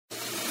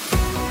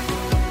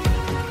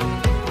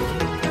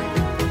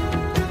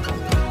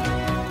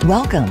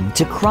Welcome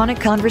to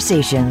Chronic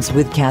Conversations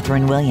with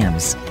Catherine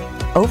Williams.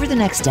 Over the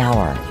next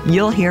hour,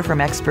 you'll hear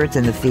from experts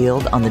in the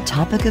field on the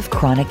topic of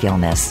chronic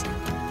illness,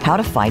 how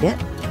to fight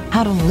it,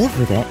 how to live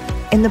with it,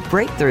 and the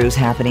breakthroughs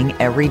happening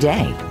every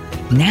day.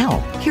 Now,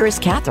 here is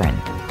Catherine.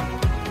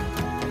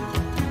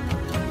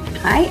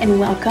 Hi, and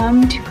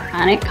welcome to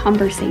Chronic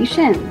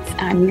Conversations.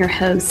 I'm your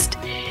host,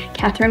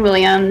 Catherine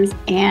Williams,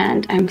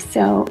 and I'm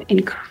so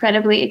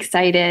incredibly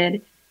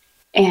excited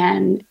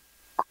and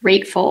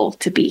grateful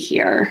to be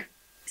here.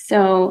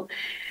 So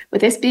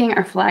with this being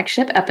our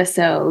flagship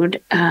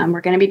episode,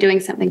 we're going to be doing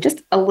something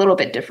just a little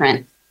bit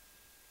different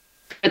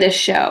for this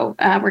show.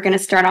 We're going to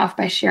start off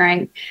by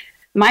sharing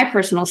my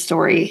personal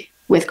story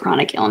with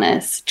chronic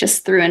illness,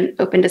 just through an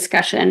open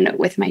discussion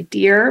with my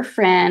dear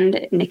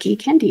friend, Nikki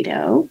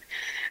Candido,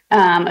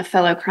 a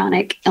fellow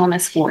chronic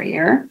illness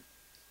warrior,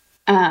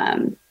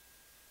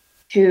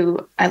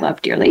 who I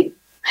love dearly.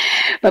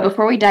 But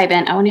before we dive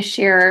in, I want to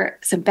share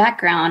some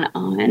background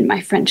on my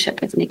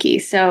friendship with Nikki.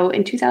 So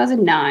in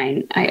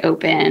 2009, I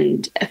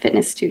opened a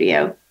fitness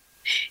studio,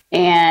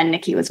 and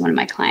Nikki was one of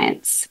my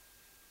clients.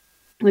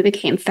 We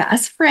became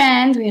fast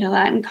friends. We had a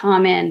lot in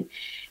common,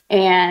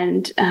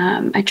 and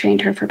I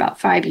trained her for about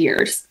 5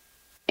 years.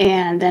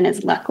 And then,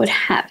 as luck would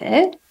have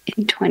it,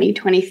 in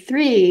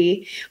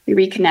 2023, we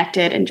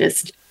reconnected and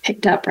just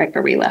picked up right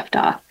where we left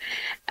off.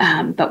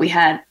 But we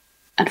had,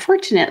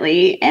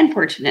 unfortunately and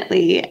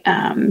fortunately,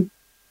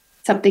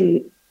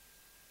 something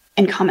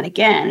in common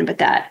again, but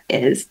that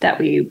is that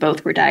we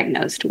both were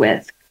diagnosed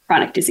with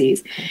chronic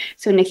disease.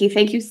 So, Nikki,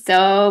 thank you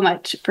so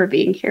much for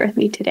being here with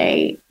me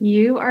today.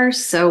 You are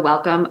so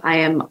welcome. I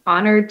am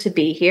honored to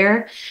be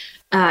here.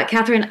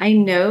 Catherine, I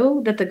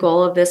know that the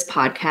goal of this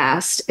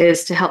podcast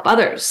is to help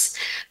others,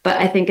 but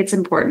I think it's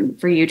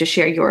important for you to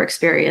share your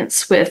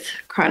experience with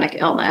chronic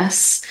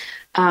illness.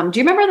 Do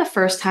you remember the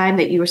first time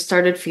that you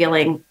started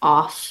feeling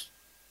off?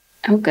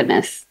 Oh,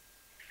 goodness.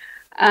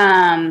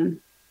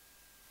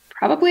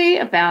 Probably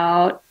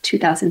about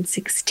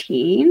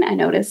 2016, I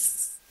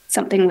noticed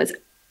something was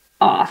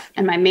off.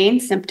 And my main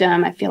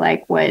symptom, I feel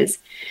like, was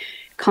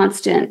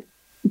constant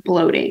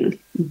bloating.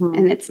 Mm-hmm.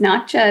 And it's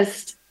not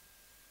just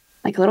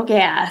like a little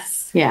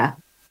gas. Yeah.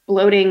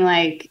 Bloating,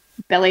 like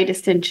belly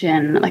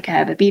distension, like I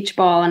have a beach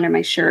ball under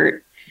my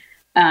shirt.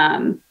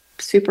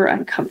 Super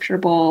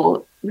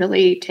uncomfortable,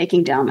 really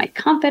taking down my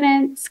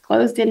confidence.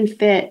 Clothes didn't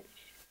fit.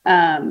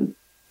 And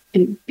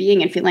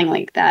being and feeling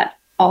like that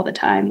all the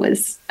time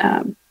was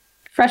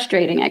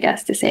frustrating, I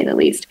guess, to say the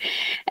least.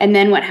 And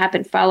then what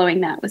happened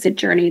following that was a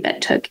journey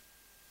that took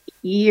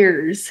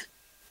years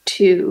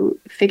to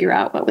figure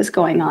out what was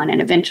going on.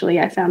 And eventually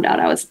I found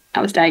out I was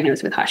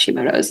diagnosed with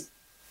Hashimoto's.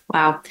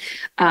 Wow.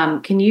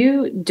 Can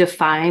you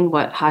define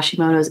what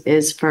Hashimoto's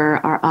is for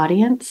our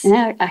audience?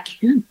 Yeah, I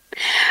can.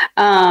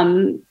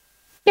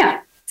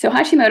 Yeah. So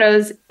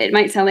Hashimoto's, it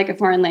might sound like a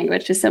foreign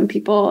language to some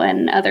people,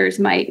 and others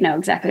might know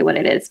exactly what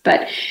it is,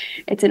 but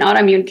it's an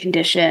autoimmune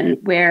condition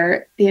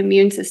where the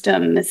immune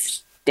system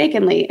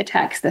mistakenly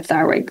attacks the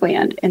thyroid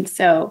gland. And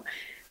so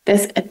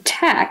this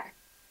attack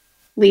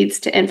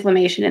leads to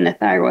inflammation in the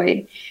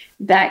thyroid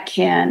that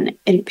can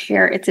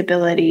impair its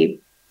ability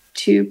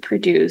to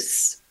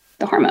produce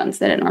the hormones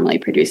that it normally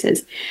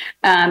produces.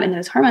 And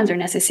those hormones are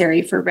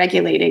necessary for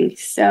regulating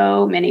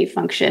so many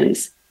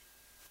functions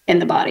in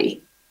the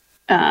body.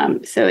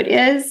 So it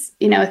is,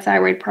 a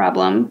thyroid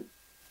problem.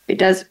 It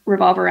does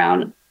revolve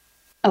around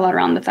a lot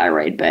around the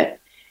thyroid, but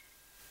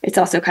it's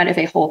also kind of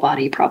a whole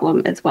body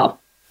problem as well.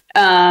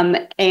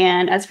 And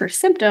as for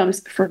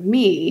symptoms, for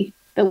me,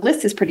 the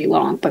list is pretty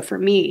long, but for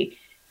me,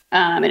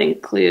 it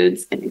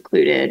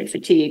included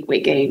fatigue,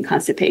 weight gain,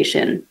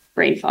 constipation,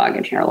 brain fog,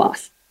 and hair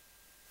loss.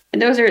 And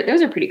those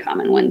are pretty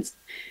common ones.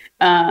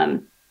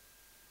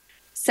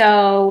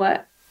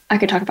 So I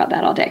could talk about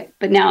that all day,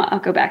 but now I'll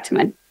go back to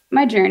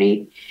my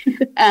journey.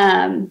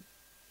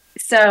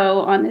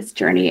 So on this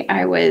journey,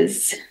 there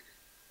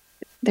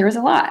was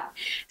a lot.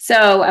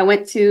 So I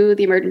went to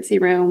the emergency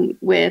room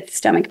with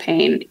stomach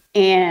pain,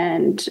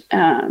 and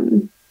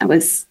I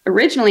was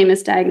originally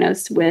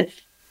misdiagnosed with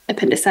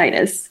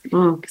appendicitis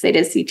because they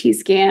did a CT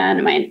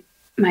scan.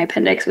 My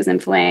appendix was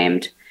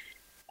inflamed.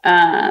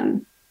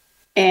 And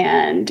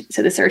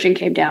so the surgeon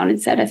came down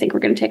and said, I think we're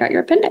going to take out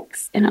your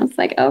appendix. And I was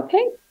like,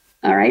 okay,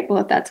 all right,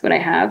 well, if that's what I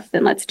have,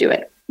 then let's do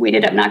it. We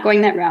ended up not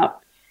going that route.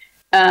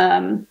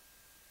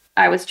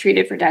 I was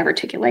treated for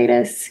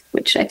diverticulitis,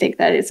 which I think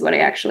that is what I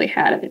actually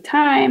had at the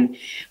time,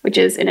 which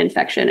is an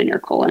infection in your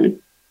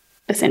colon,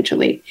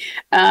 essentially.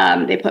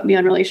 They put me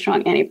on really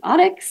strong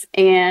antibiotics,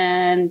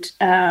 and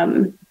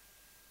then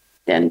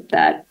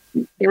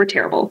they were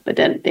terrible, but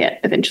then they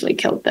eventually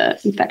killed the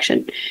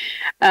infection.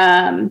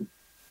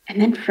 And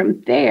then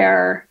from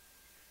there,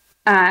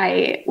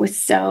 I was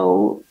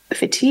so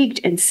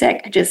fatigued and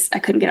sick. I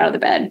couldn't get out of the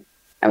bed.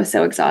 I was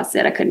so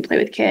exhausted. I couldn't play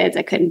with kids.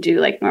 I couldn't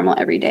do like normal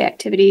everyday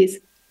activities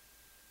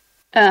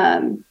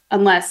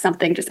unless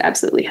something just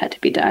absolutely had to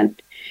be done.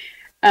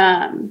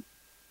 And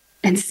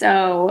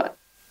so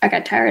I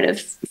got tired of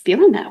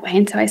feeling that way.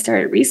 And so I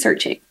started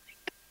researching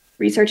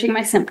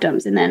my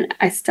symptoms. And then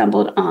I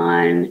stumbled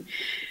on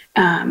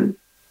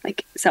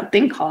like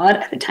something called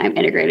at the time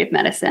integrative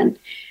medicine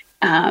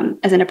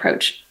as an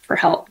approach for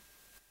help.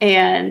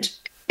 And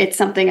it's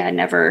something I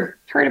never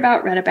heard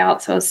about, read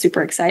about. So I was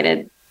super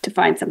excited to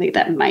find something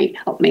that might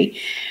help me.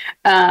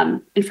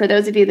 And for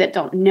those of you that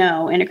don't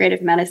know,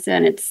 integrative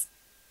medicine, it's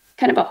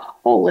kind of a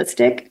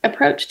holistic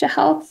approach to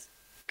health,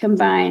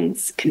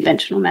 combines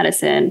conventional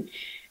medicine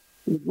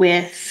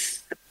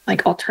with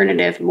like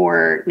alternative,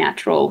 more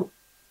natural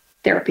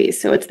therapies.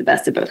 So it's the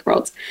best of both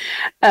worlds.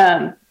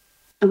 And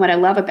what I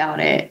love about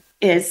it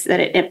is that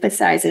it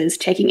emphasizes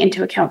taking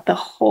into account the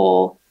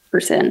whole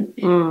person,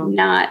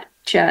 not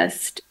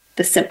just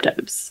the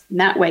symptoms. And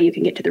that way you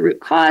can get to the root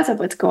cause of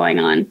what's going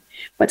on,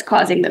 what's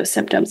causing those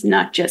symptoms,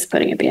 not just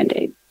putting a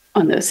Band-Aid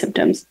on those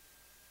symptoms.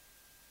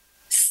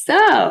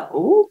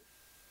 So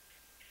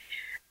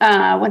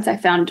once I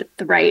found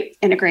the right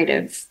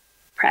integrative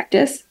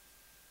practice,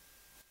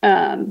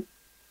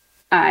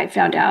 I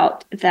found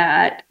out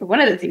that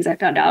one of the things I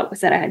found out was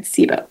that I had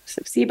SIBO.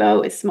 So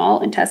SIBO is small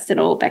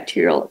intestinal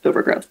bacterial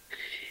overgrowth.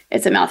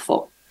 It's a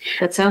mouthful.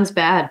 That sounds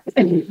bad.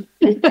 And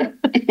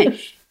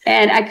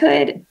I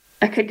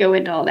could go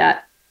into all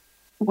that,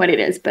 what it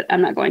is, but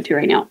I'm not going to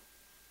right now.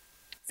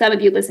 Some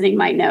of you listening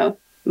might know,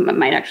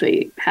 might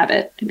actually have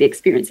it and be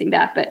experiencing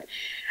that. But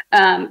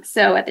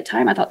so at the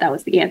time, I thought that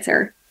was the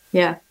answer.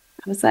 Yeah.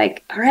 I was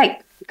like, all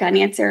right, I've got an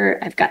answer.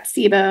 I've got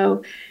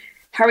SIBO.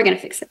 How are we going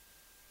to fix it?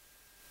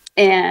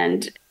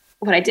 And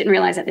what I didn't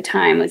realize at the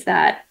time was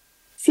that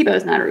SIBO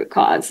is not a root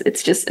cause.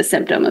 It's just a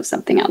symptom of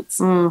something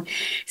else.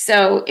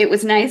 So it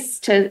was nice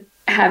to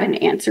have an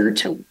answer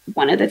to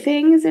one of the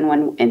things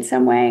in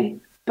some way,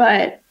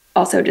 but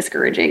also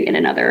discouraging in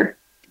another,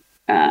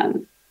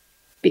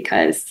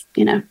 because,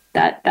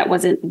 that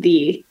wasn't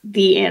the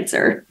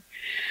answer.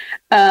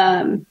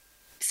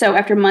 So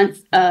after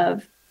months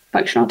of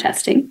functional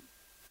testing,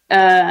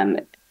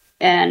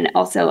 and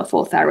also a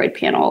full thyroid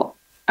panel,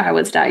 I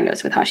was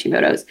diagnosed with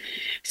Hashimoto's.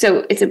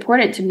 So it's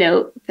important to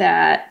note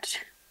that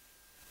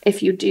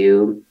if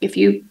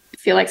you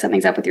feel like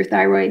something's up with your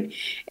thyroid,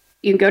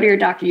 you can go to your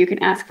doctor, you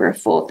can ask for a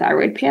full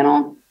thyroid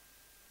panel.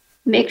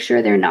 Make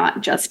sure they're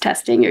not just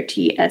testing your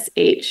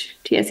TSH.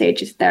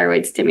 TSH is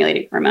thyroid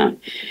stimulating hormone.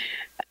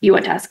 You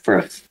want to ask for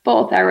a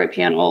full thyroid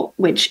panel,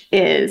 which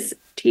is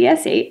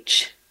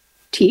TSH,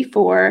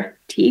 T4,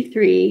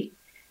 T3,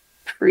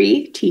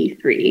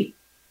 pre-T3,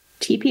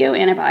 TPO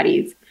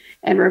antibodies,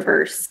 and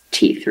reverse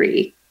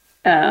T3.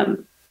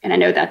 And I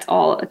know that's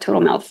all a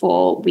total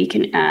mouthful. We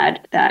can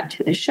add that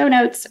to the show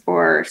notes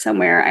or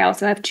somewhere. I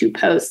also have 2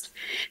 posts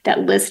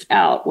that list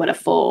out what a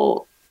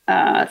full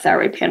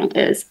thyroid panel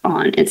is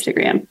on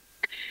Instagram.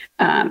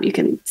 You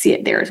can see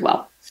it there as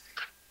well.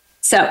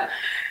 So,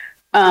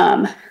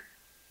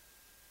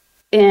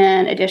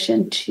 in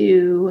addition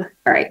to,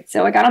 all right,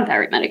 so I got on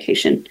thyroid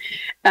medication.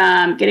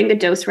 Getting the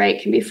dose right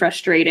can be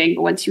frustrating,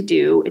 but once you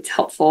do, it's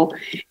helpful.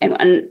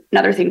 And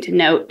another thing to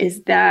note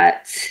is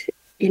that,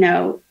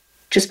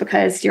 just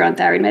because you're on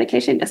thyroid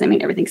medication doesn't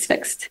mean everything's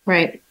fixed.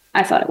 Right.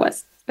 I thought it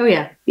was. Oh,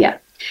 yeah. Yeah.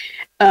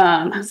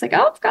 I was like,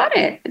 oh, I've got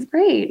it. It's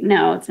great.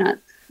 No, it's not.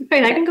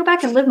 Right. I can go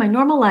back and live my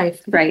normal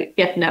life. Right.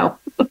 Yeah, no.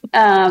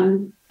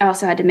 I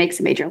also had to make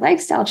some major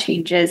lifestyle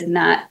changes, and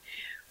that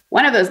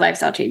one of those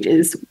lifestyle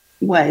changes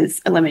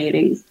was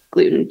eliminating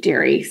gluten,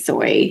 dairy,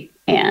 soy,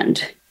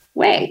 and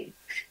whey,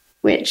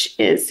 which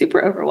is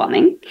super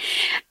overwhelming.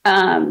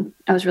 I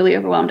was really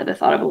overwhelmed at the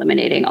thought of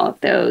eliminating all of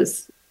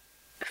those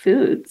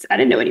foods. I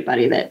didn't know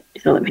anybody that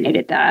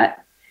eliminated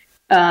that.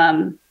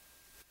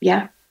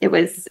 It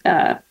was,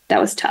 that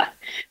was tough.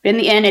 But in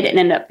the end, it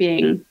ended up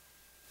being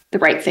the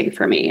right thing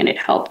for me, and it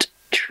helped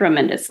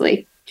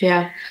tremendously.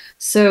 Yeah.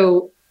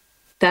 So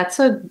that's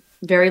a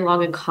very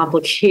long and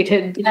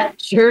complicated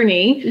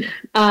journey.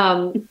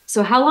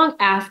 So how long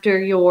after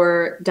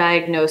your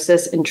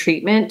diagnosis and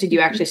treatment did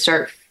you actually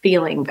start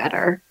feeling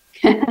better?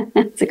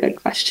 That's a good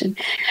question.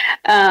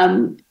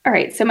 All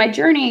right. So my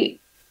journey,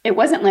 it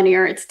wasn't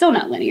linear. It's still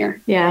not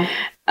linear. Yeah.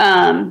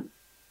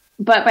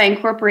 But by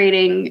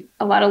incorporating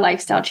a lot of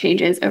lifestyle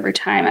changes over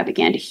time, I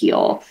began to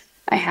heal.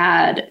 I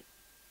had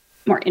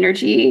more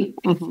energy.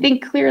 I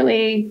think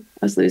clearly.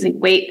 I was losing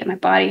weight that my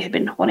body had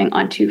been holding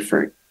onto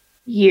for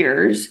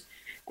years.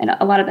 And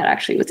a lot of that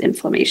actually was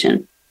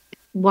inflammation.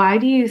 Why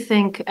do you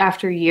think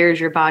after years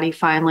your body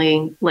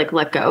finally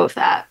let go of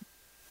that?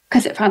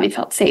 Because it finally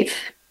felt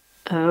safe.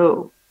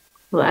 Oh,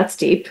 well, that's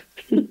deep.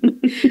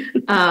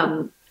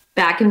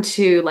 Back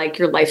into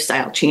your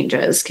lifestyle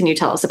changes. Can you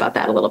tell us about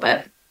that a little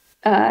bit?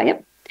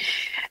 Yep.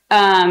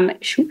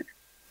 Sure.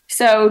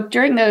 So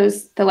during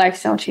the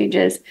lifestyle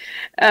changes,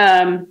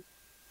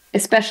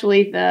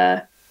 especially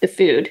the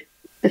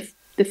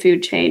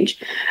food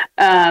change,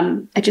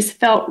 I just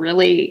felt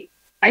really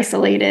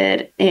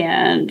isolated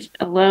and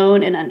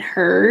alone and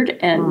unheard,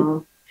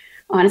 and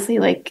honestly,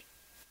 a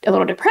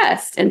little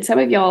depressed. And some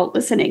of y'all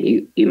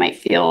listening, you might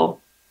feel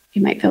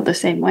the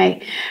same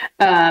way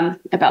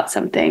about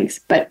some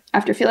things. But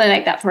after feeling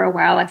like that for a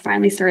while, I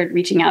finally started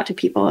reaching out to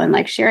people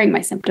and sharing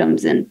my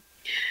symptoms. And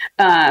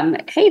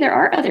hey, there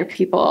are other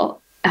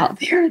people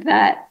out there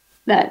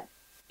that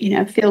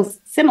feels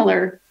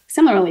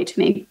similarly to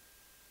me.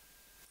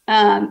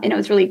 And it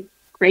was really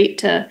great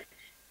to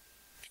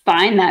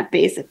find that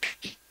base of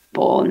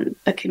people and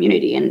a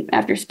community. And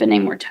after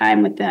spending more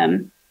time with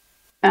them,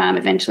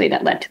 eventually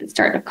that led to the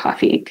start of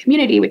Coffee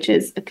Community, which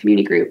is a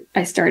community group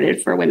I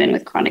started for women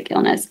with chronic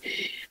illness.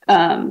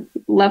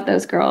 Love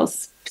those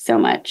girls so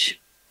much.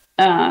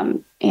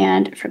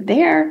 And from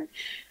there,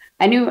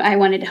 I knew I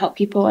wanted to help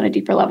people on a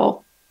deeper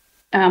level,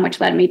 which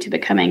led me to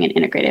becoming an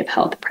integrative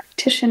health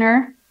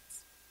practitioner,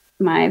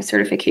 my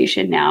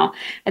certification now.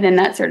 And then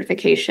that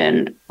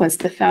certification was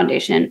the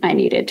foundation I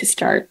needed to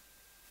start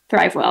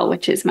ThriveWell,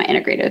 which is my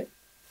integrative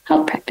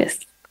health practice.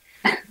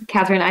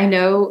 Catherine, I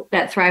know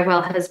that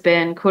ThriveWell has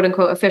been quote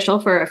unquote official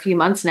for a few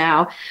months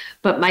now,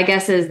 but my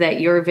guess is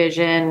that your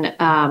vision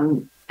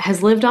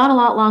has lived on a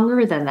lot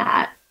longer than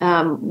that.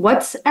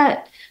 What's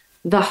at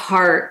the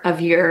heart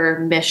of your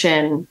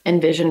mission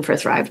and vision for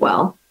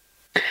ThriveWell?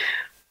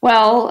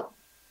 Well,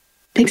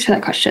 thanks for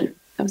that question.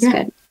 That was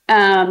good.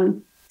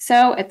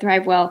 So at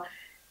ThriveWell,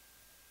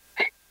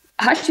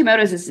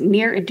 Hashimoto's is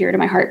near and dear to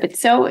my heart, but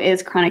so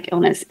is chronic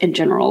illness in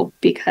general,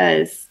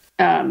 because,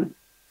 you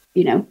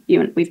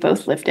and we've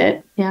both lived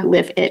it,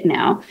 live it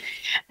now.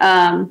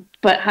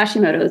 But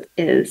Hashimoto's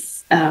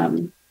is,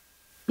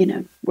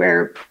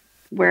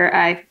 where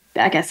I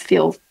guess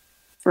feel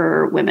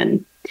for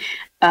women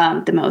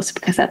the most,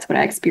 because that's what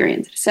I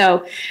experienced.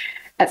 So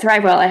at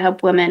ThriveWell, I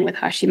help women with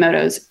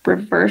Hashimoto's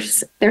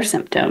reverse their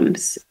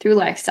symptoms through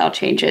lifestyle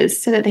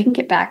changes so that they can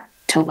get back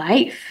to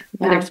life,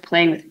 whether it's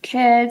playing with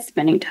kids,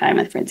 spending time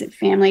with friends and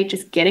family,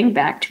 just getting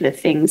back to the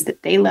things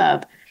that they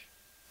love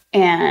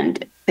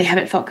and they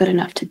haven't felt good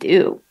enough to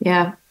do.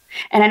 Yeah.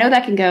 And I know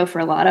that can go for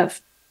a lot of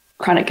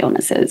chronic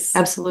illnesses.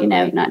 Absolutely.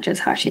 Not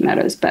just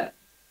Hashimoto's, but,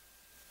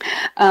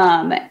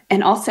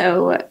 and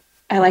also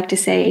I like to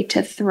say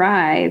to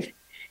thrive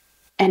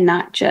and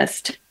not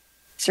just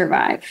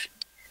survive.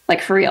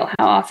 Like, for real,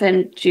 how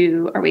often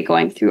are we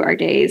going through our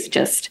days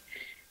just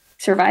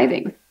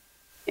surviving?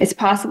 It's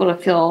possible to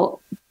feel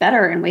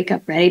better and wake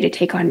up ready to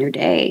take on your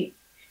day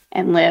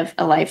and live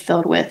a life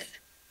filled with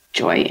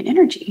joy and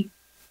energy.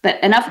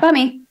 But enough about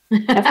me.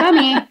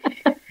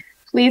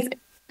 Please,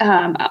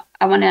 I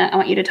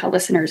want you to tell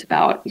listeners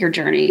about your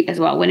journey as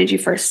well. When did you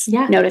first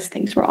notice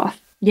things were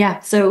off?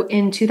 Yeah. So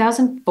in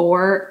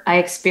 2004, I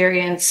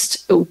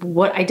experienced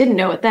what I didn't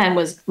know it then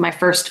was my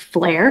first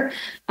flare.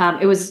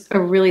 It was a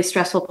really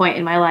stressful point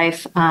in my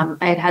life.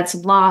 I had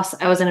some loss.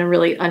 I was in a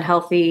really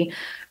unhealthy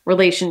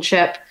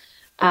relationship.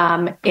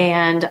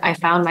 And I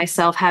found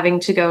myself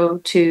having to go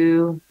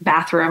to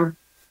bathroom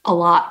a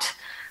lot.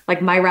 Like,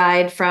 my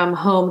ride from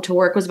home to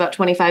work was about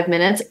 25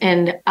 minutes,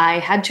 and I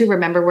had to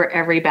remember where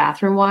every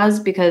bathroom was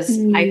because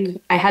I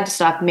had to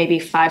stop maybe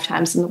 5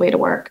 times on the way to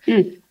work.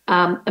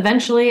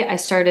 Eventually, I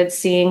started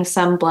seeing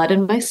some blood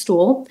in my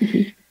stool,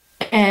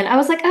 and I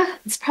was like,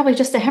 it's probably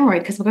just a hemorrhoid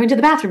because I'm going to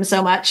the bathroom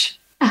so much.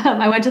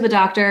 I went to the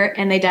doctor,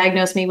 and they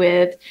diagnosed me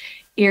with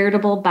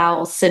irritable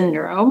bowel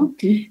syndrome.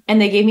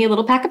 And they gave me a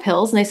little pack of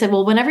pills, and they said,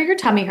 well, whenever your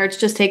tummy hurts,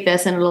 just take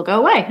this and it'll go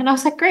away. And I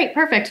was like, great,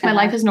 perfect. My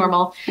life is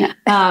normal.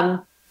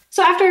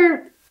 So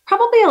after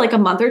probably like a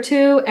month or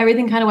two,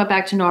 everything kind of went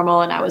back to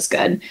normal and I was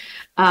good.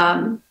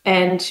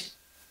 And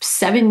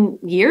 7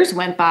 years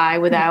went by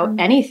without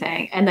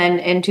anything. And then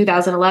in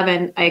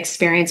 2011, I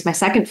experienced my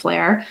second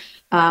flare.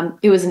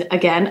 It was,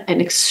 again, an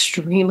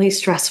extremely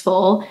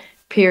stressful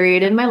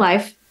period in my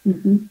life.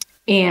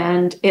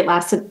 And it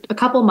lasted a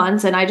couple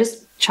months, and I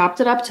just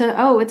chopped it up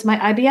to, it's my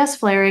IBS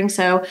flaring.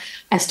 So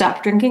I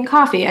stopped drinking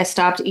coffee. I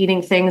stopped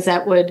eating things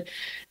that would,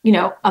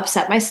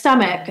 upset my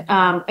stomach.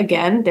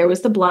 Again, there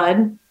was the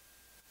blood,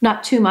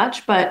 not too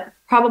much, but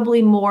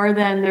probably more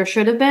than there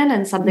should have been,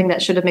 and something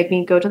that should have made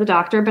me go to the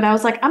doctor. But I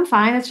was like, I'm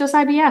fine. It's just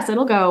IBS.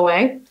 It'll go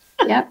away.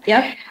 Yep.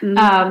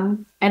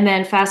 And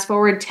then fast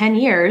forward 10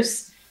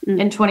 years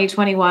in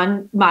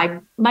 2021, my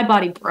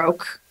body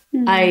broke.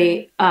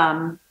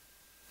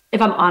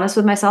 If I'm honest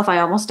with myself, I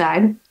almost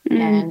died,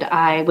 and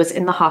I was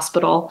in the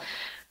hospital,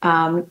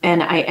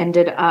 and I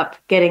ended up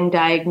getting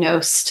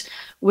diagnosed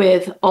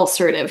with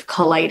ulcerative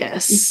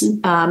colitis.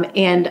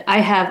 And I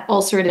have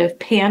ulcerative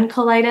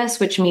pancolitis,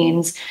 which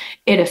means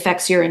it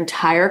affects your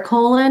entire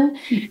colon.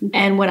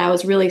 And when I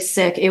was really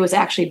sick, it was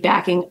actually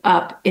backing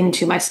up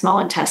into my small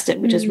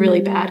intestine, which is really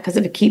bad because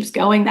if it keeps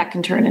going, that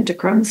can turn into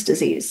Crohn's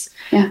disease.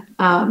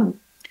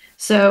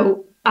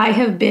 So I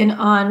have been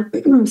on, an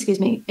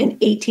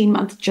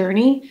 18-month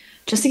journey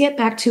just to get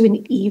back to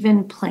an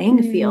even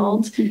playing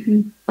field.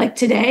 Like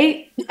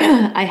today,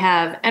 I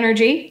have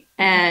energy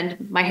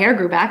and my hair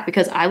grew back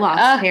because I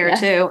lost hair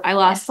too. I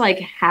lost like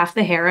half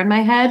the hair in my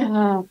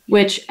head,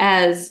 which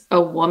as a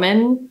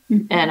woman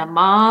and a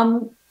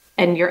mom,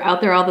 and you're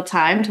out there all the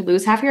time, to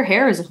lose half your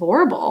hair is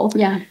horrible.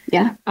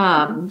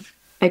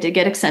 I did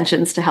get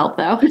extensions to help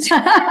though.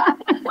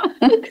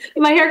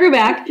 My hair grew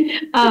back.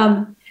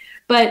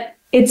 But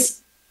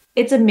it's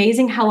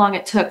amazing how long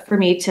it took for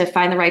me to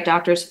find the right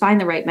doctors,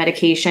 find the right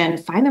medication,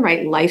 find the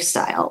right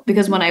lifestyle.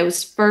 Because when I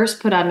was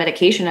first put on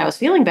medication, I was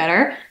feeling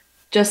better.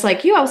 just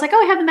like you, I was like,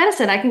 oh, I have the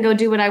medicine. I can go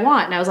do what I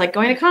want. And I was like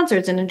going to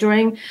concerts and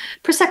enjoying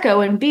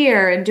Prosecco and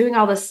beer and doing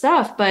all this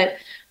stuff. But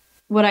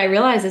what I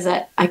realized is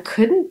that I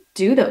couldn't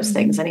do those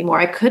things anymore.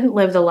 I couldn't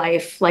live the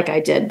life like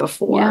I did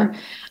before.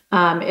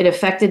 It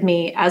affected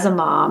me as a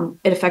mom.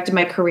 It affected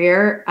my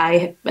career.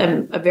 I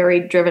am a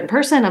very driven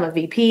person. I'm a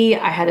VP.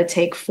 I had to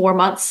take 4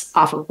 months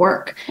off of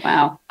work.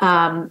 Wow.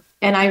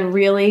 And I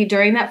really,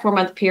 during that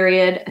 4-month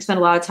period, I spent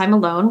a lot of time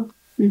alone.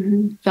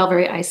 Felt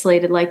very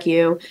isolated like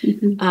you.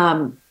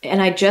 And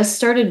I just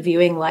started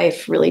viewing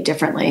life really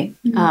differently.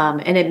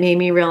 And it made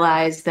me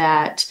realize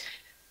that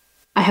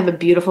I have a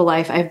beautiful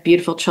life. I have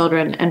beautiful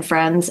children and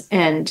friends.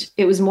 And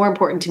it was more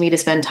important to me to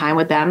spend time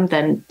with them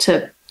than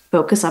to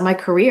focus on my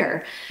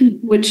career,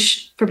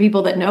 which for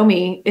people that know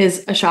me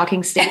is a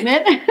shocking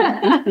statement.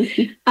 But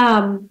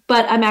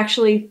I'm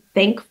actually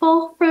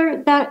thankful for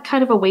that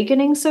kind of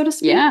awakening, so to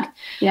speak.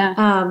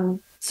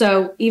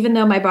 So even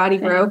though my body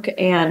broke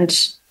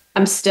and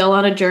I'm still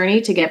on a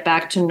journey to get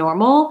back to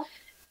normal,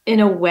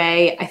 in a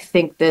way, I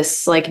think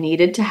this like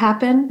needed to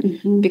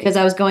happen because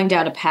I was going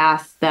down a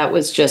path that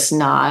was just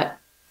not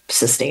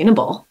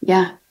sustainable.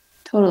 Yeah,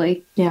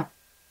 totally. Yeah.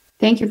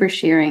 Thank you for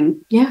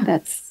sharing. Yeah.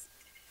 That's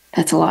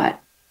a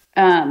lot.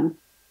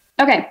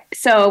 Okay,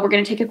 so we're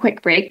going to take a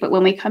quick break, but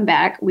when we come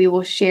back, we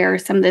will share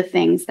some of the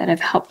things that have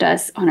helped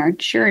us on our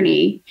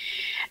journey,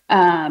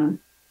 and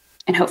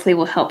hopefully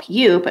will help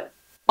you, but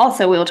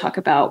also we will talk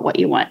about what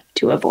you want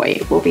to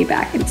avoid. We'll be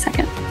back in a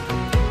second.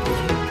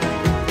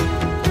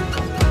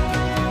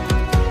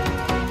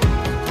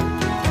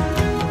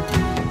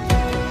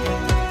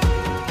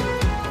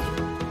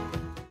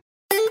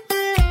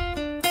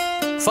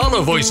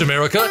 Follow Voice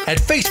America at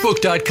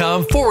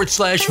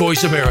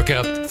facebook.com/Voice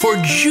America for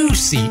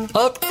juicy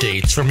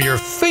updates from your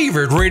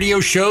favorite radio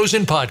shows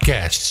and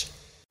podcasts.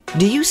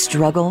 Do you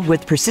struggle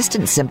with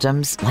persistent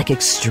symptoms like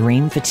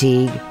extreme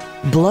fatigue,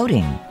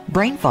 bloating,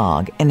 brain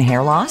fog, and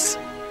hair loss?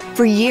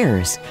 For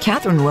years,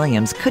 Catherine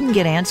Williams couldn't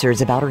get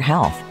answers about her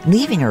health,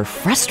 leaving her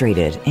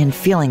frustrated and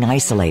feeling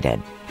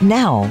isolated.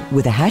 Now,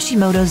 with a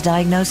Hashimoto's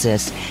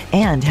diagnosis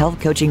and health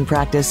coaching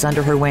practice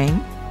under her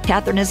wing,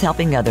 Catherine is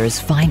helping others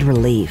find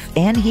relief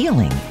and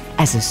healing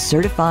as a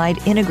certified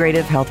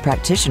integrative health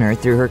practitioner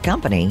through her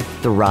company,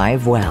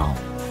 Thrive Well.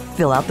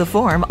 Fill out the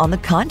form on the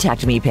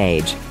Contact Me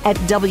page at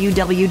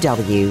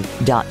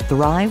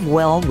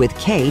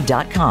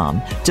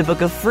www.thrivewellwithk.com to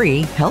book a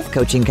free health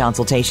coaching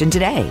consultation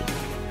today.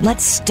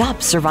 Let's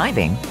stop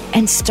surviving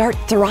and start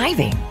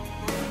thriving.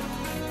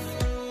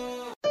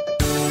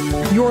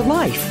 Your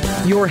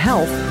life, your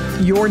health,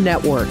 your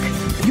network.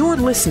 You're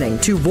listening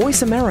to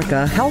Voice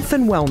America Health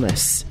and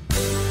Wellness.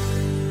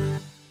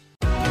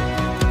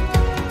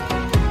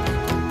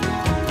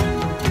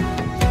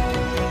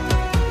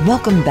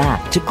 Welcome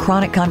back to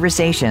Chronic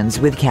Conversations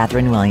with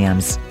Catherine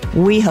Williams.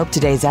 We hope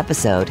today's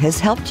episode has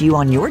helped you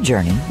on your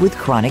journey with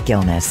chronic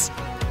illness.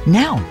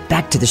 Now,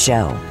 back to the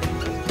show.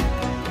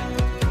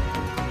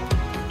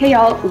 Hey,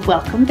 y'all.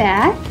 Welcome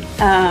back.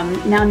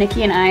 Now,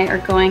 Nikki and I are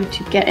going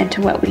to get into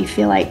what we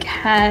feel like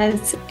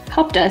has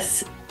helped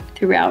us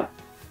throughout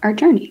our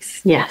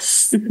journeys.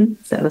 Yes.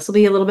 So this will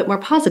be a little bit more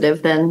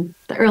positive than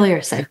the earlier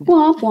segment.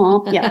 Womp,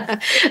 womp. Yeah.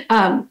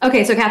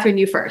 Okay. So Catherine,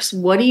 you first.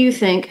 What do you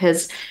think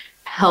has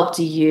helped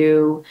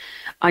you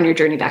on your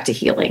journey back to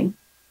healing?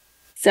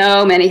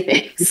 So many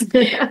things.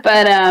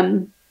 But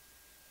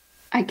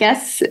I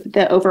guess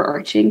the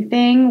overarching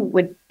thing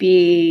would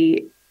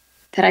be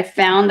that I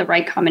found the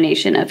right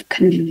combination of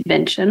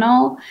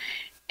conventional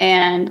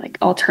and like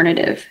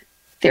alternative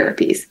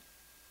therapies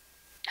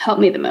helped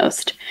me the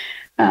most,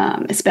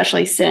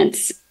 especially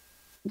since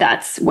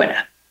that's what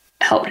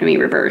helped me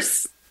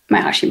reverse my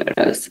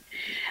Hashimoto's,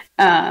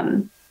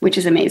 which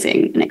is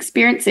amazing. And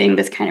experiencing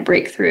this kind of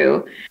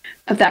breakthrough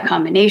of that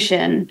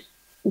combination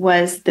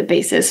was the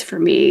basis for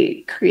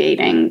me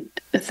creating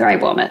the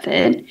Thrive Well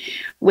method,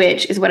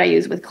 which is what I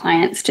use with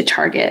clients to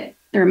target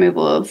the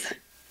removal of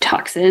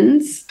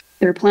toxins,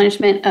 the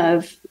replenishment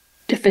of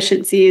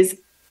deficiencies,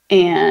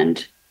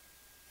 and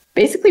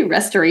basically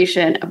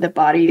restoration of the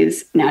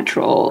body's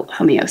natural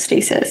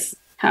homeostasis,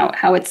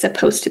 how it's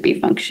supposed to be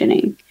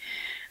functioning.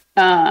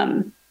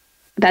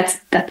 That's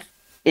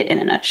it in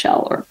a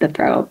nutshell, or the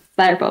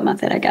Thrive Well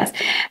method, I guess.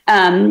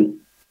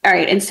 All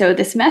right, and so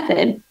this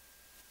method,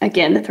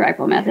 again, the Thrive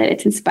Well method,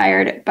 it's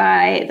inspired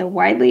by the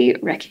widely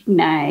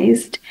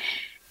recognized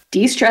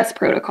de-stress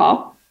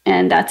protocol.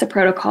 And that's a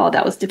protocol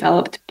that was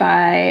developed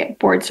by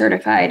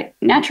board-certified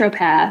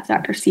naturopath,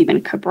 Dr.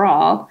 Stephen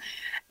Cabral,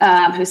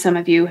 who some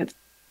of you have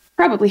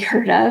probably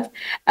heard of.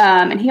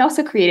 And he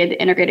also created the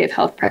Integrative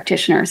Health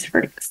Practitioner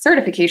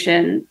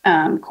Certification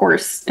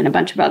course and a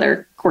bunch of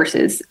other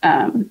courses,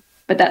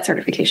 but that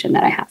certification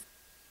that I have.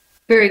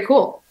 Very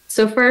cool.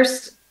 So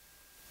first,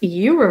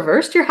 you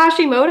reversed your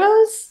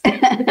Hashimoto's?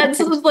 That's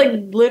like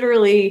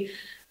literally...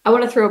 I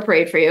want to throw a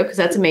parade for you because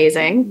that's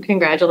amazing.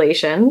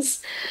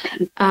 Congratulations.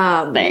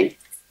 Thanks.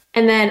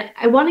 And then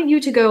I wanted you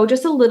to go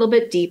just a little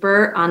bit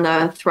deeper on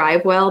the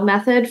Thrive Well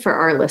method for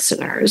our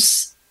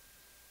listeners.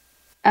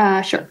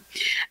 Sure.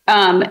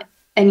 And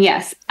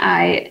yes,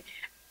 I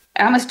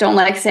I almost don't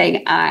like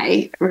saying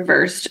I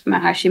reversed my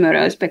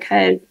Hashimoto's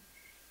because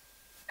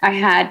I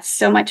had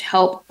so much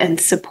help and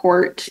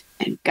support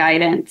and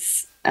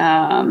guidance.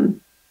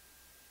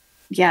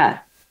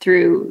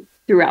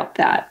 Throughout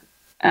that.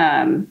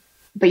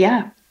 But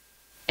yeah,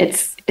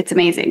 it's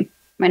amazing.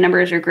 My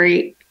numbers are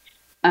great.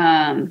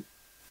 I'm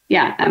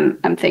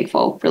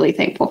thankful, really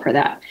thankful for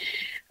that.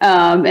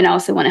 And I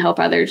also want to help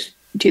others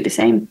do the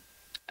same.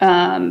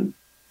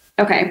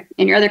 Okay.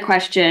 And your other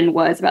question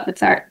was about the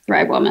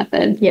Thrive Well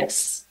method.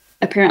 Yes.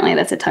 Apparently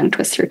that's a tongue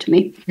twister to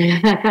me.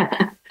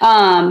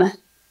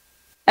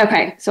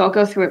 Okay. So I'll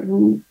go through it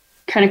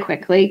kind of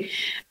quickly.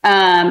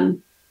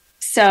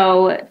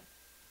 So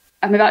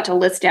I'm about to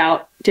list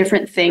out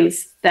different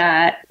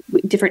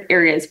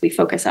areas we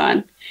focus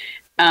on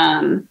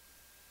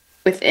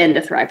within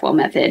the Thrive Well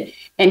method.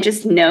 And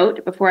just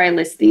note before I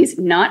list these,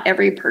 not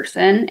every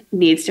person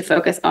needs to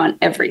focus on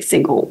every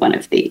single one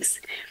of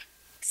these.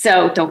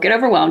 So don't get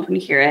overwhelmed when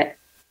you hear it.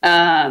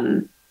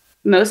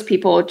 Most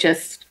people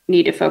just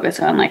need to focus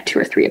on like 2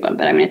 or 3 of them,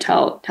 but I'm going to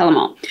tell them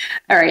all.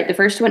 All right. The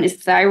first one is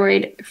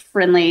thyroid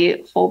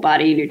friendly whole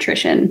body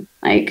nutrition,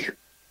 like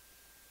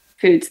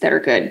foods that are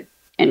good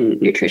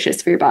and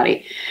nutritious for your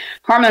body.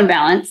 Hormone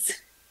balance.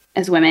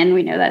 As women,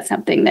 we know that's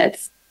something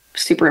that's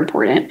super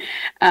important.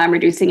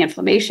 Reducing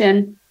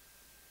inflammation,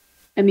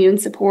 immune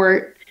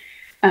support,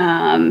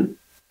 and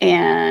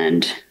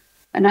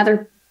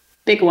another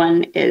big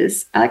one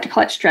is, I like to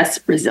call it stress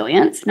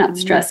resilience, not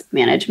stress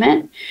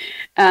management.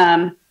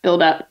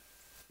 Build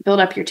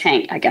up your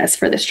tank, I guess,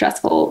 for the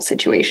stressful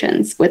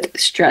situations with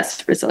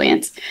stress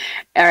resilience.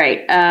 All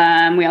right.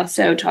 We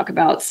also talk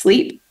about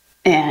sleep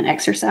and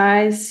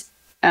exercise.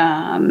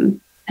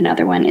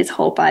 Another one is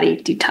whole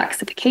body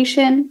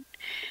detoxification.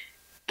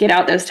 Get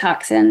out those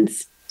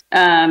toxins.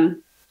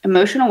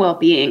 Emotional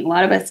well-being. A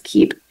lot of us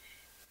keep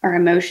our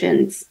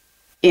emotions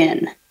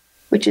in,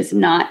 which is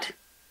not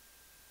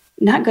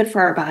good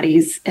for our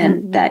bodies.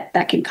 And that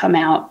can come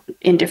out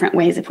in different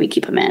ways if we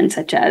keep them in,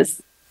 such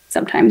as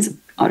sometimes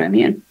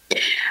autoimmune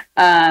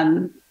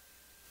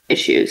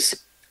issues.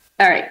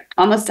 All right,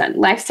 almost done.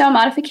 Lifestyle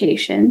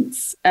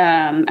modifications.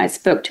 I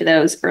spoke to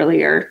those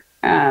earlier.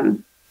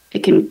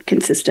 It can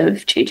consist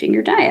of changing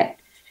your diet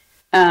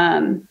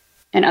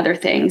and other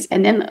things,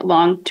 and then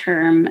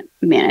long-term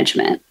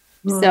management.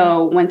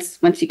 So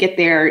once you get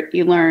there,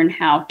 you learn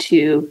how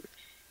to,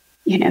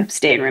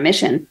 stay in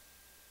remission.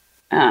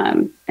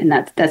 And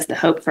that's the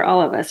hope for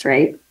all of us,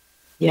 right?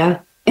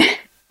 Yeah.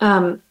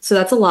 So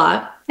that's a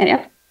lot.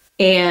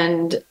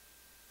 And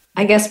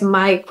I guess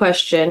my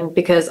question,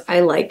 because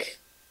I like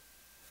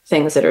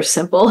things that are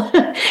simple,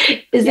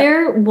 is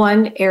there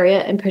one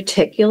area in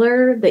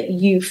particular that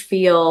you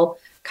feel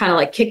kind of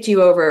like kicked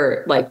you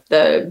over like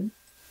the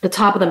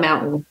top of the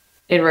mountain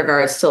in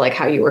regards to like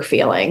how you were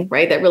feeling,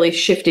 right? That really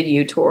shifted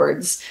you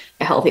towards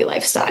a healthy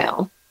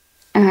lifestyle?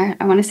 I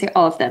want to say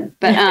all of them,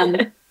 but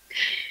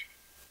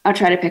I'll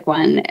try to pick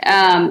one.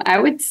 I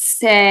would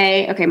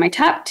say, okay, my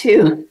top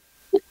 2.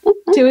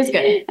 2 is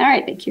good. All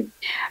right, thank you.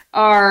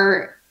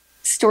 Are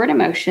stored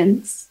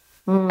emotions.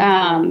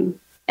 And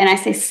I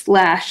say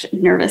 /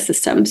 nervous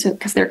system, so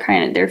because they're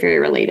very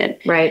related.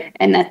 Right.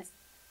 And that's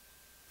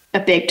a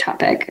big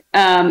topic.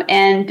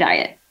 And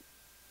diet.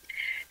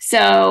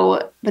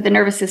 So, but the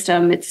nervous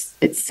system, it's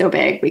so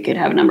big, we could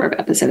have a number of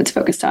episodes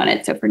focused on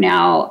it. So for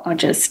now, I'll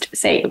just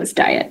say it was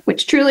diet,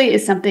 which truly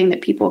is something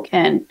that people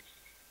can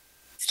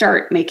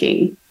start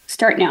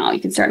now. You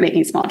can start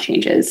making small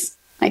changes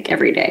like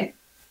every day,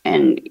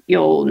 and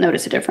you'll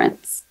notice a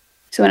difference.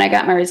 So when I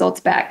got my results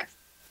back,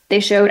 they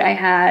showed I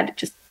had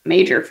just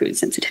major food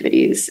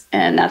sensitivities.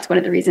 And that's one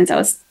of the reasons I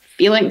was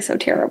feeling so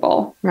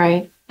terrible.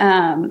 Right.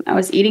 I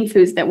was eating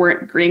foods that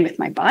weren't agreeing with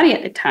my body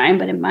at the time,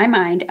 but in my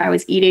mind, I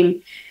was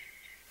eating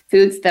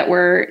foods that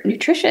were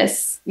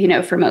nutritious,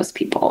 for most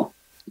people.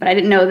 But I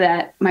didn't know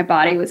that my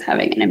body was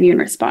having an immune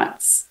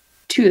response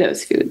to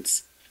those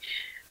foods.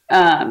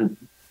 And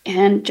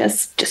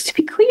just to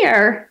be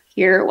clear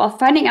here, while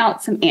finding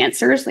out some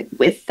answers, like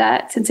with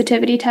that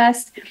sensitivity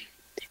test,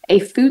 a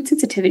food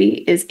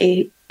sensitivity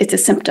it's a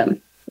symptom.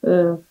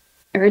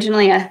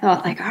 Originally, I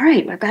thought like, all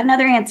right, I've got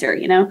another answer,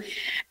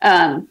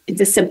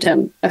 it's a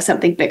symptom of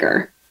something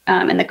bigger.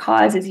 And the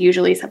cause is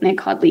usually something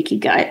called leaky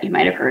gut. You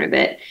might have heard of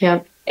it.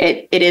 Yeah.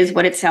 It is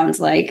what it sounds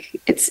like.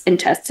 It's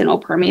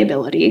intestinal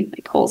permeability,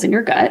 like holes in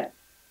your gut.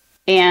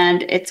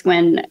 And it's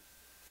when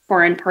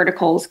foreign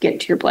particles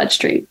get to your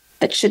bloodstream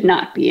that should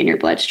not be in your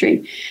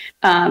bloodstream.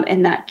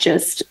 And that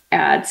just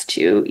adds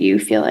to you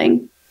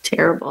feeling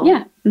terrible.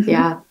 Yeah.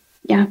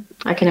 Yeah.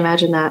 I can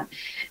imagine that.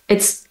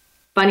 It's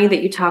funny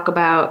that you talk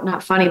about,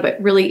 not funny,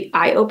 but really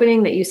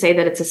eye-opening that you say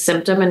that it's a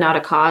symptom and not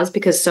a cause,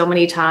 because so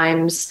many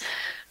times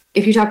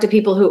if you talk to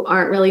people who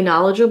aren't really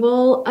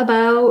knowledgeable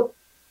about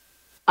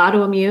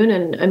autoimmune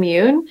and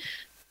immune,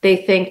 they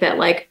think that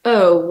like,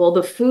 oh, well,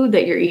 the food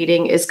that you're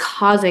eating is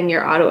causing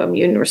your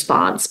autoimmune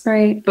response.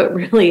 Right. But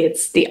really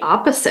it's the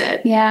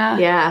opposite. Yeah.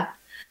 Yeah.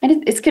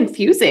 And it's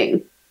confusing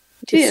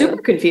too. It's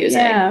super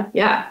confusing. Yeah.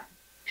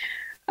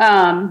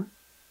 Yeah.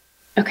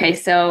 Okay.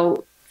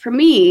 So for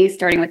me,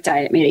 starting with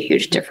diet made a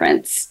huge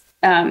difference.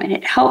 And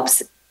it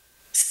helps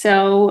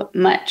so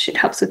much. It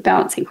helps with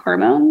balancing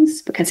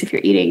hormones, because if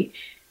you're eating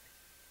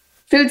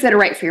foods that are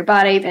right for your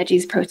body,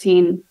 veggies,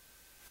 protein,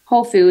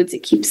 whole foods,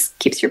 it keeps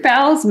your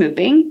bowels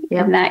moving,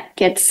 and that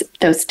gets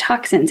those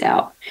toxins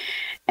out.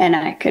 And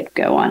I could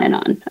go on and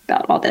on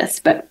about all this,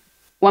 but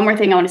one more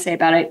thing I want to say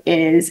about it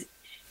is,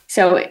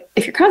 so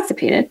if you're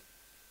constipated,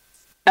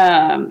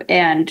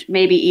 and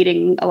maybe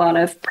eating a lot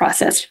of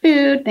processed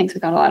food, things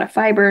without a lot of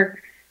fiber,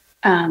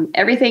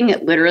 everything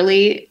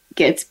literally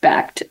gets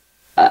backed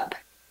up.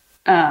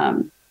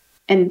 And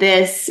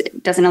this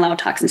doesn't allow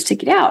toxins to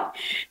get out.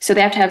 So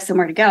they have to have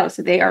somewhere to go.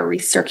 So they are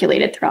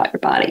recirculated throughout your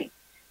body.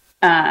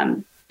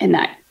 And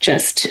that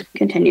just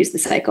continues the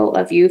cycle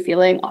of you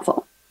feeling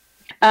awful.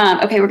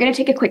 Okay, we're going to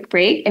take a quick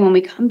break. And when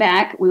we come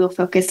back, we will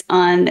focus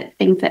on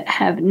things that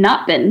have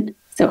not been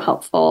so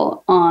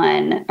helpful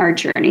on our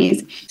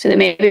journeys, so that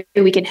maybe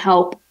we can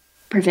help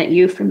prevent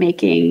you from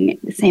making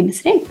the same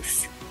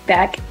mistakes.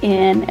 Back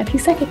in a few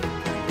seconds.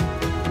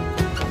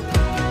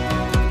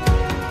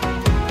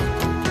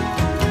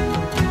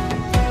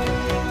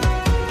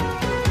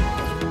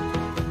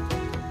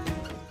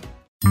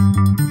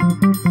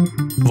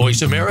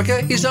 Voice America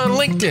is on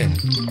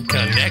LinkedIn.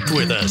 Connect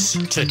with us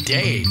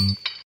today.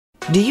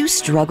 Do you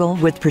struggle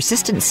with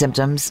persistent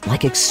symptoms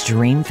like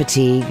extreme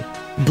fatigue,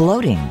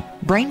 bloating,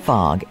 brain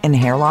fog, and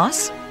hair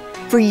loss?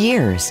 For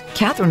years,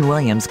 Catherine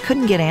Williams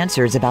couldn't get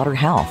answers about her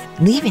health,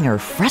 leaving her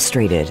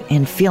frustrated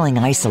and feeling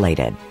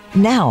isolated.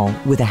 Now,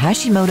 with a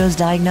Hashimoto's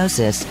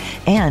diagnosis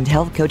and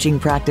health coaching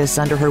practice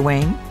under her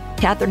wing,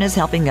 Catherine is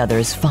helping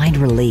others find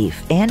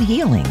relief and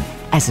healing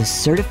as a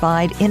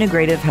certified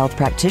integrative health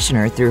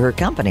practitioner through her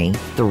company,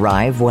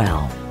 Thrive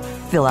Well.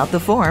 Fill out the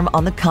form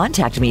on the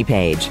Contact Me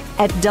page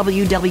at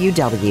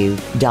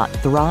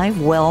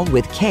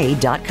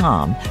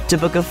www.thrivewellwithk.com to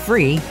book a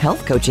free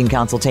health coaching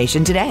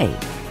consultation today.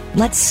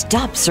 Let's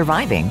stop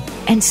surviving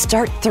and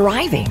start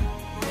thriving.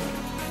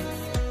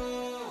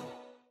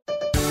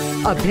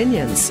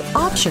 Opinions,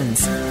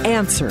 options,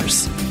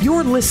 answers.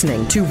 You're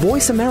listening to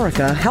Voice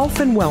America Health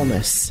and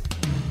Wellness.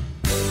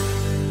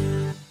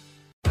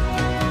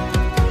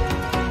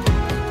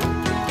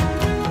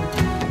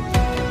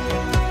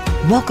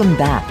 Welcome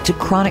back to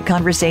Chronic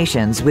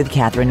Conversations with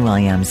Catherine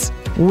Williams.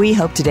 We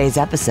hope today's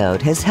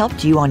episode has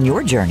helped you on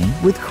your journey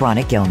with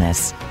chronic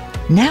illness.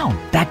 Now,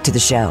 back to the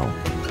show.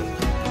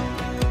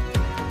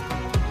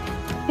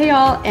 Hey,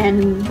 y'all,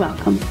 and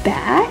welcome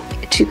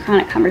back to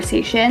Chronic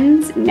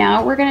Conversations.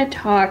 Now we're going to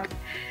talk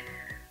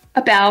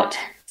about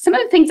some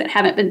of the things that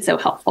haven't been so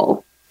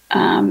helpful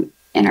in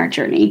our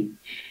journey.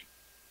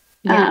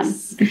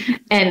 Yes.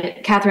 And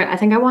Catherine, I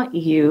think I want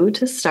you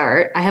to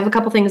start. I have a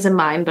couple things in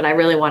mind, but I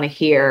really want to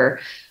hear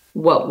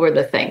what were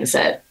the things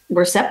that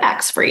were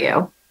setbacks for you.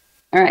 All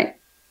right.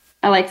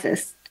 I like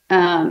this.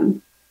 I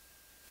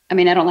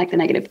mean, I don't like the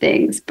negative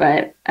things,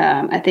 but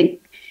I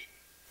think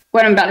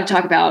what I'm about to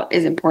talk about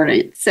is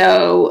important.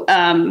 So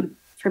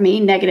for me,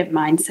 negative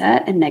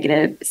mindset and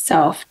negative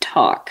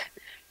self-talk.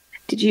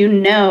 Did you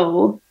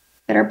know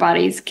that our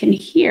bodies can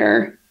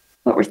hear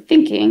what we're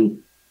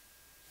thinking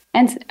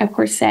and, of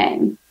course,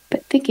 saying,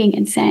 but thinking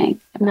and saying?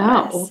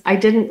 No, I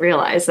didn't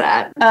realize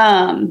that.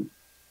 I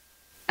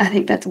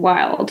think that's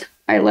wild.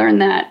 I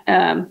learned that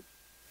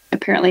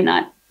apparently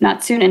not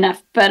soon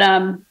enough. But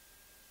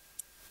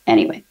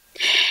anyway,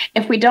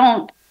 if we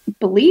don't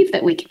believe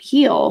that we can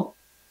heal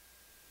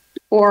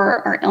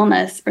or our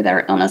illness, or that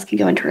our illness can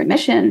go into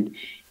remission,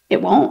 it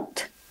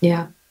won't.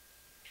 Yeah.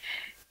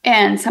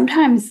 And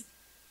sometimes,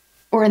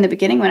 or in the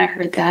beginning when I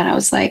heard that, I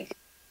was like,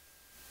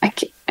 I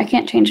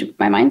can't change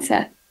my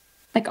mindset.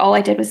 Like, all I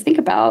did was think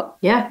about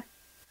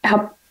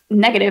how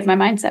negative my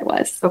mindset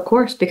was. Of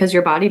course, because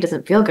your body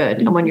doesn't feel good.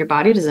 And when your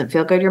body doesn't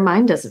feel good, your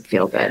mind doesn't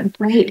feel good.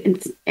 Right.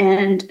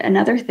 And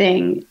another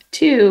thing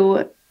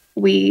too,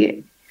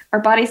 our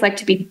bodies like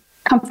to be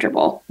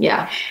comfortable.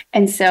 Yeah.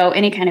 And so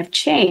any kind of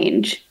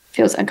change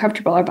feels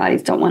uncomfortable. Our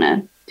bodies don't want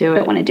to do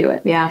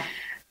it. Yeah.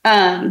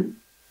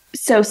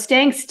 So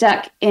staying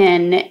stuck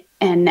in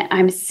and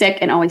I'm sick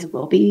and always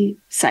will be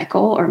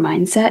cycle or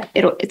mindset,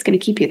 it's going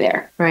to keep you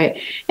there.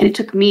 Right. And it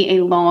took me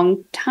a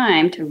long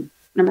time to,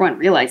 number one,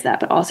 realize that,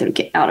 but also to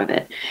get out of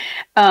it.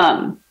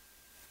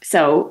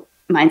 So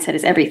mindset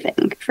is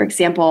everything. For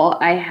example,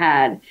 I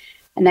had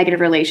a negative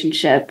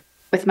relationship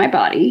with my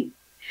body.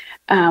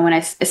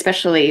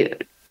 Especially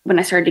when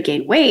I started to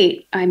gain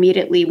weight, I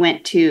immediately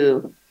went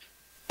to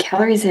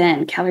calories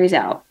in, calories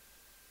out,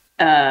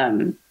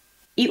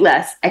 eat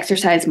less,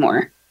 exercise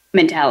more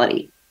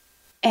mentality.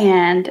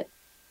 And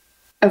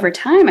over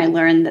time, I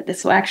learned that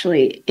this will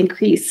actually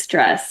increase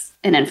stress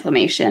and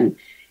inflammation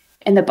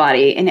in the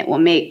body, and it will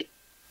make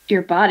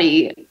your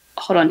body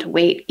hold on to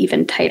weight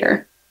even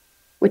tighter,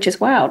 which is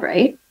wild,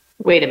 right?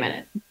 Wait a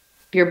minute.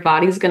 Your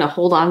body's going to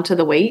hold on to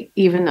the weight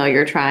even though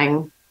you're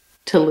trying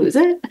to lose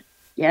it?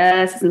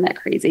 Yes. Isn't that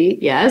crazy?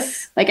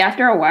 Yes. Like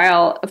after a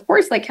while, of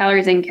course, like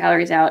calories in,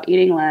 calories out,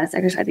 eating less,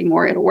 exercising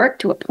more, it'll work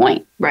to a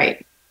point.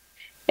 Right.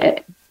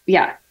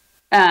 Yeah.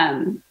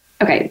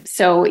 Okay.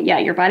 So yeah,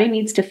 your body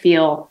needs to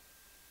feel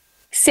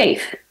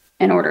safe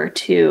in order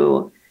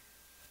to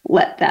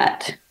let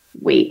that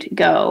weight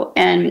go.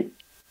 And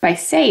by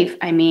safe,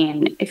 I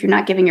mean, if you're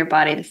not giving your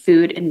body the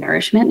food and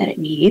nourishment that it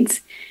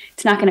needs,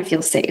 it's not going to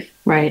feel safe.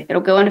 Right.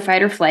 It'll go into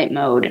fight or flight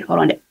mode and hold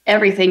on to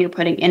everything you're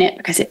putting in it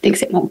because it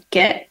thinks it won't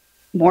get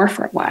more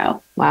for a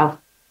while. Wow.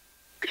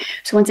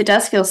 So once it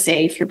does feel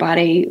safe, your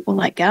body will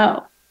let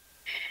go.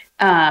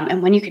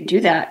 And when you can do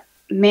that,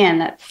 man,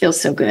 that feels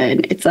so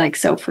good. It's like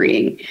so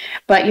freeing.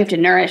 But you have to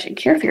nourish and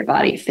care for your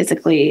body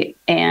physically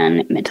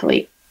and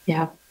mentally.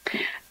 Yeah.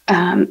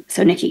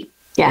 So Nikki.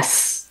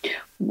 Yes.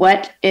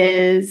 What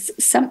is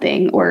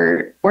something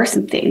or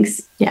some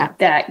things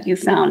that you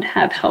found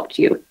have helped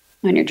you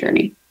on your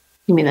journey?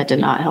 You mean that did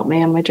not help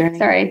me on my journey?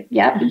 Sorry.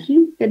 Yep.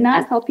 Mm-hmm. Did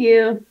not help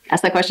you.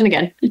 Ask that question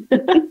again.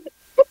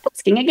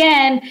 Asking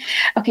again.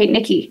 Okay,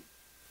 Nikki.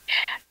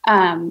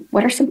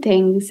 What are some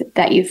things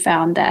that you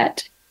found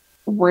that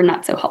were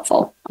not so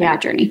helpful on your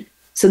journey?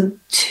 So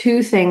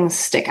 2 things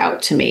stick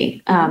out to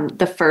me.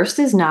 The first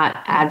is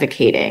not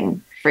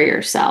advocating for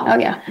yourself. Oh,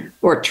 yeah.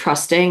 Or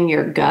trusting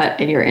your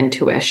gut and your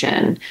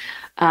intuition.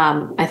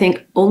 I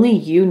think only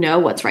you know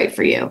what's right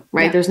for you,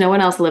 right? Yeah. There's no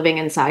one else living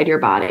inside your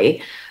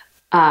body.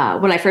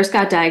 When I first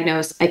got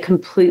diagnosed, I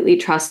completely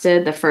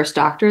trusted the first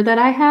doctor that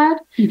I had.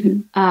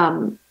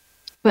 Mm-hmm.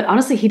 But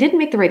honestly, he didn't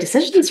make the right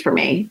decisions for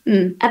me.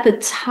 At the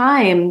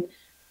time,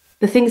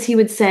 the things he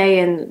would say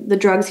and the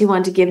drugs he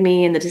wanted to give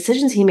me and the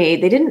decisions he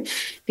made, they didn't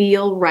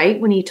feel right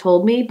when he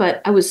told me,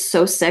 but I was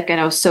so sick and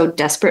I was so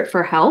desperate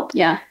for help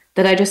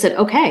that I just said,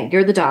 okay,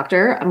 you're the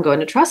doctor. I'm going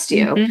to trust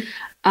you.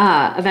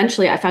 Mm-hmm.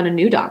 Eventually, I found a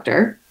new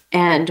doctor.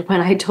 And when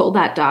I told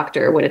that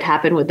doctor what had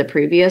happened with the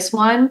previous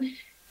one,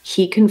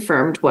 he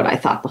confirmed what I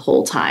thought the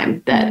whole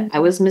time, that I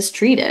was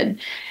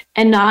mistreated.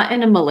 And not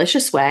in a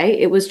malicious way.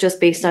 It was just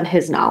based on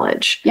his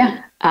knowledge.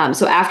 Yeah.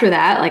 So after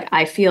that, like,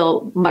 I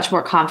feel much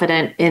more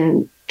confident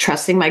in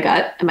trusting my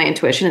gut and my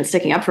intuition and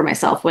sticking up for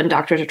myself when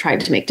doctors are trying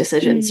to make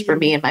decisions for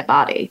me and my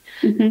body.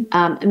 Mm-hmm.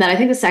 And then I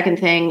think the second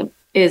thing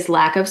is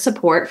lack of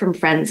support from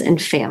friends and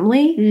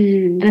family.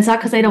 And it's not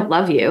because they don't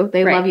love you.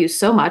 They love you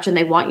so much and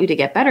they want you to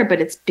get better,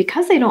 but it's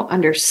because they don't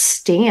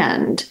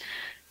understand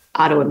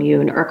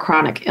autoimmune or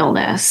chronic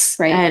illness.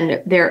 Right.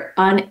 And they're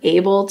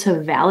unable to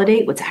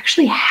validate what's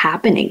actually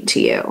happening to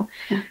you.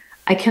 Yeah.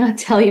 I cannot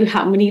tell you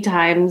how many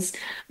times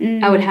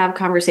I would have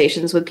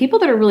conversations with people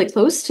that are really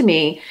close to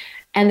me,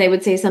 and they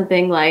would say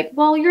something like,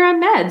 well, you're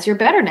on meds, you're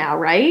better now,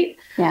 right?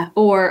 Yeah.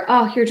 Or,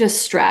 oh, you're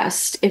just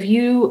stressed. If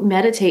you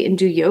meditate and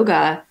do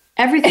yoga,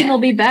 everything will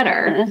be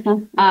better.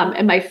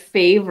 And my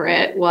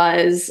favorite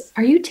was,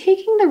 are you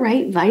taking the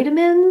right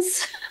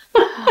vitamins?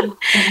 Oh,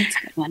 that's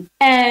a good one.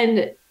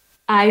 And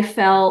I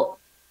felt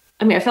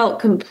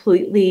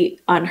completely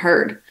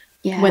unheard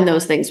when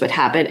those things would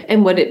happen.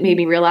 And what it made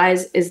me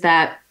realize is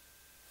that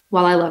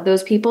while I love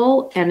those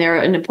people and they're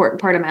an important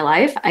part of my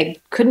life, I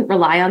couldn't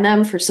rely on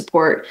them for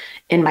support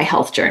in my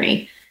health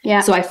journey.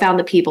 Yeah. So I found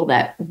the people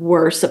that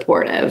were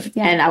supportive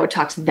and I would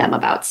talk to them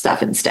about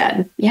stuff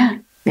instead. Yeah.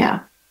 Yeah.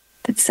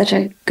 That's such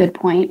a good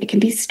point. It can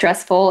be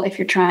stressful if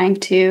you're trying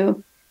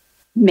to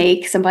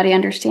make somebody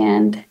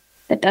understand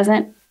that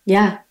doesn't.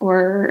 Yeah.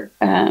 Or,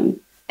 and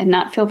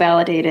not feel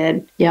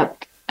validated.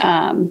 Yep.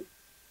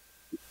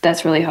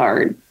 That's really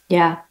hard.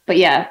 Yeah. But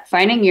yeah,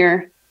 finding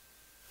your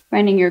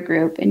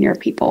group and your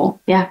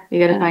people. Yeah. You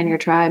got to find your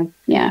tribe.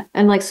 Yeah.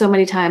 And like so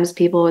many times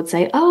people would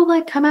say, oh,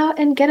 like come out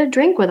and get a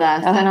drink with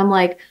us. And I'm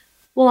like,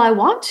 well, I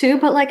want to,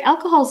 but like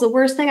alcohol is the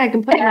worst thing I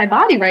can put in my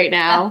body right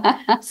now.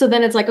 So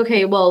then it's like,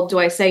 okay, well, do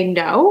I say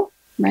no?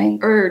 Right.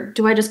 Or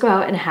do I just go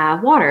out and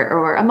have water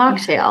or a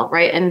mocktail,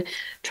 right? And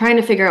trying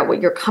to figure out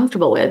what you're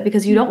comfortable with,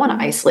 because you don't want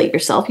to isolate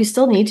yourself. You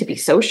still need to be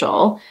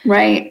social.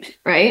 Right.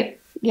 Right.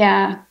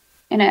 Yeah.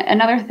 And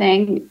another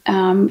thing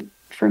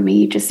for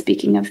me, just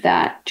speaking of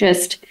that,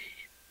 just,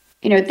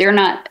 they're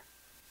not,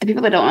 the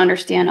people that don't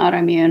understand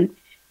autoimmune,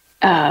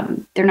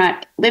 they're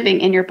not living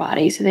in your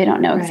body, so they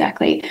don't know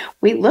exactly.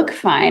 We look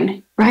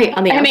fine. Right.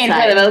 On the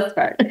outside. For the most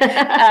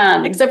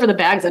part. Except for the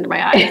bags under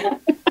my eyes.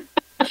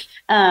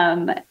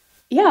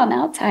 Yeah, on the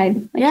outside.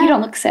 You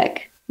don't look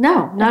sick.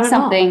 No, not at all.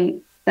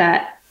 Something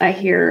that I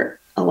hear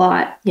a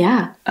lot.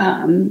 Yeah.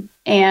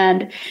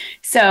 And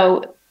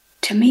so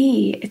to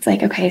me, it's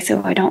like, okay,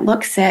 so I don't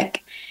look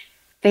sick.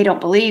 They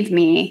don't believe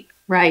me.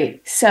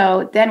 Right.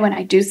 So then when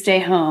I do stay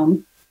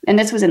home, and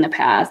this was in the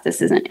past,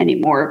 this isn't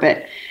anymore,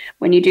 but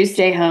when you do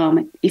stay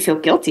home, you feel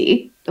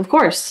guilty. Of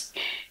course.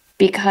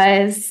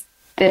 Because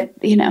they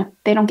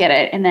don't get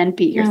it, and then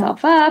beat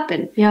yourself up.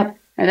 And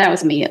or that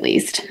was me, at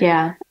least.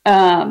 Yeah.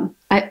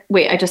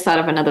 I just thought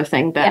of another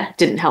thing that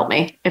didn't help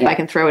me, if I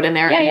can throw it in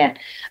there.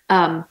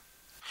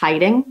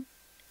 Hiding.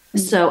 Mm-hmm.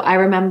 So I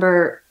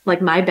remember,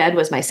 like, my bed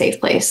was my safe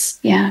place.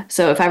 Yeah.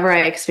 So if ever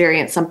I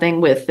experienced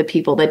something with the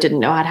people that didn't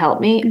know how to help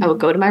me, I would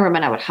go to my room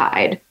and I would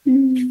hide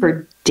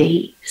for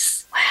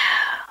days.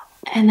 Wow.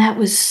 And that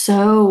was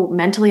so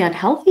mentally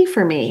unhealthy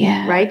for me,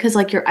 right? Because,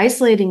 like, you're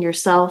isolating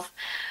yourself.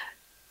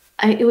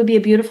 It would be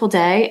a beautiful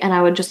day, and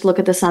I would just look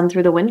at the sun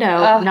through the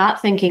window,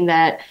 not thinking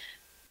that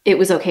it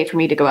was okay for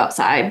me to go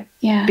outside.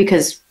 Yeah.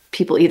 Because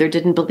people either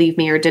didn't believe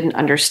me or didn't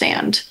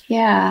understand.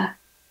 Yeah.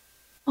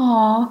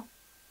 Aw.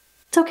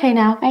 It's okay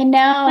now. I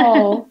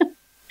know.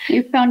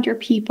 You found your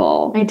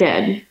people. I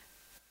did.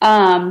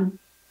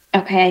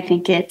 Okay, I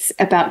think it's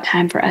about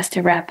time for us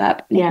to wrap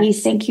up. Nikki,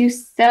 Yes. thank you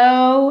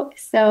so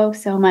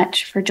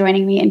much for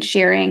joining me and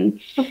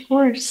sharing Of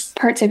course.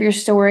 parts of your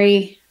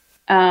story.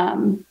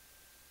 I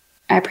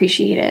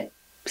appreciate it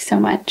so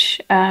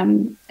much.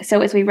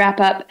 So as we wrap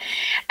up,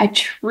 I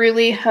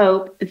truly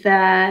hope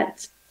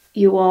that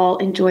you all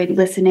enjoyed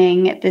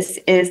listening. This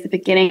is the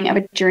beginning of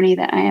a journey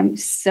that I am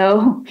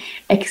so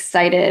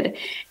excited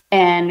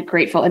and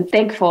grateful and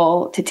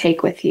thankful to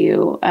take with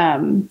you.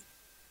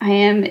 I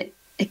am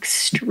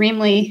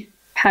extremely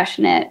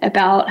passionate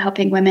about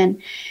helping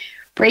women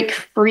break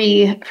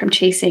free from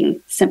chasing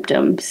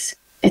symptoms.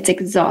 It's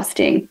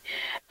exhausting,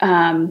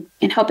 and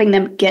helping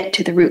them get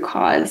to the root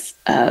cause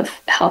of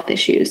health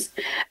issues.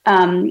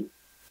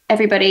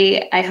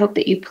 Everybody, I hope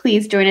that you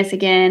please join us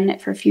again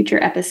for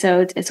future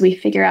episodes as we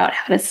figure out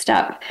how to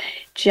stop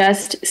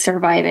just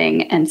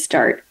surviving and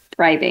start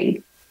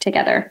thriving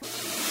together.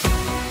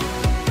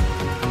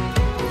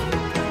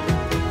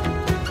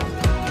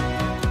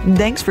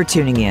 Thanks for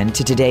tuning in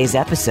to today's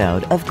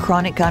episode of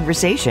Chronic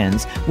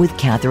Conversations with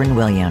Catherine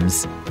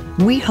Williams.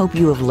 We hope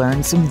you have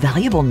learned some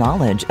valuable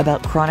knowledge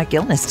about chronic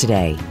illness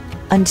today.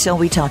 Until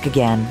we talk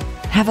again,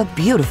 have a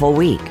beautiful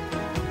week.